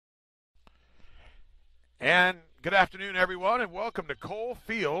And good afternoon, everyone, and welcome to Cole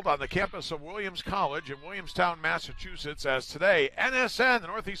Field on the campus of Williams College in Williamstown, Massachusetts, as today NSN, the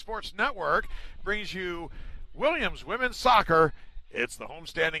Northeast Sports Network, brings you Williams women's soccer. It's the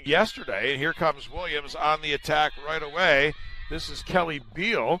homestanding yesterday, and here comes Williams on the attack right away. This is Kelly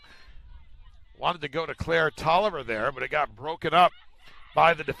Beal. Wanted to go to Claire Tolliver there, but it got broken up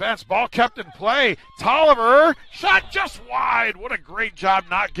by the defense. Ball kept in play. Tolliver, shot just wide. What a great job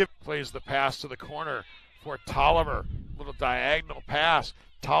not giving. Plays the pass to the corner for Tolliver. Little diagonal pass.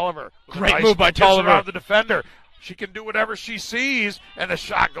 Tolliver. Great move by Tolliver. Around the defender. She can do whatever she sees, and the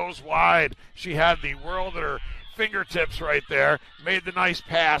shot goes wide. She had the world at her fingertips right there. Made the nice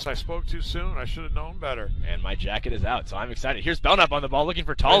pass. I spoke too soon. I should have known better. And my jacket is out, so I'm excited. Here's Belknap on the ball looking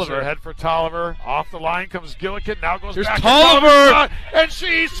for Tolliver. Head for Tolliver. Off the line comes Gillikin. Now goes Here's back Tolliver. And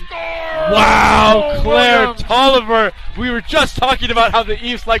she scores! Wow, Claire Williams. Tolliver. We were just talking about how the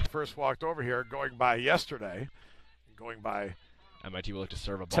East like. First walked over here going by yesterday. Going by MIT will look to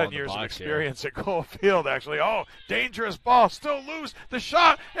serve a ball 10 in the years box of experience at Cole Field, actually. Oh, dangerous ball. Still loose. The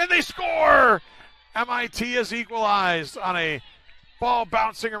shot, and they score! MIT is equalized on a ball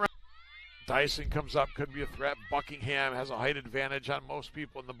bouncing around. Dyson comes up, could be a threat. Buckingham has a height advantage on most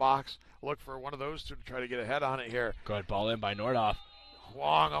people in the box. Look for one of those two to try to get ahead on it here. Good ball in by Nordhoff.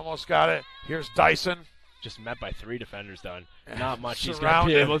 Huang almost got it. Here's Dyson. Just met by 3 defenders, though. Not much. He's going to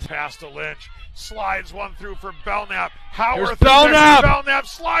Surrounded, be able to. pass to Lynch. Slides one through for Belknap. Howard Here's Belknap. Belknap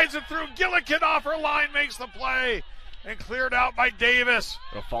slides it through. Gillikin off her line makes the play. And cleared out by Davis.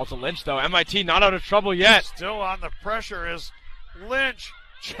 It'll fall to Lynch, though. MIT not out of trouble yet. Still on the pressure is Lynch.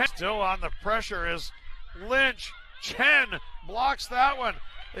 Still on the pressure is Lynch. Chen blocks that one.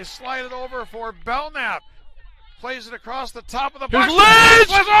 They slide it over for Belknap. Plays it across the top of the box. Here's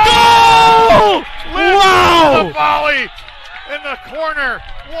Lynch! Oh! Lynch Wow! with the volley in the corner.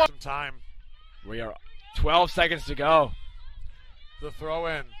 One time. We are 12 seconds to go. The throw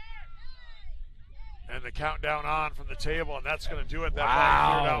in. And the countdown on from the table, and that's going to do it. That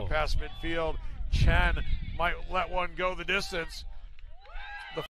Wow. ball cleared out past midfield. Chen might let one go the distance.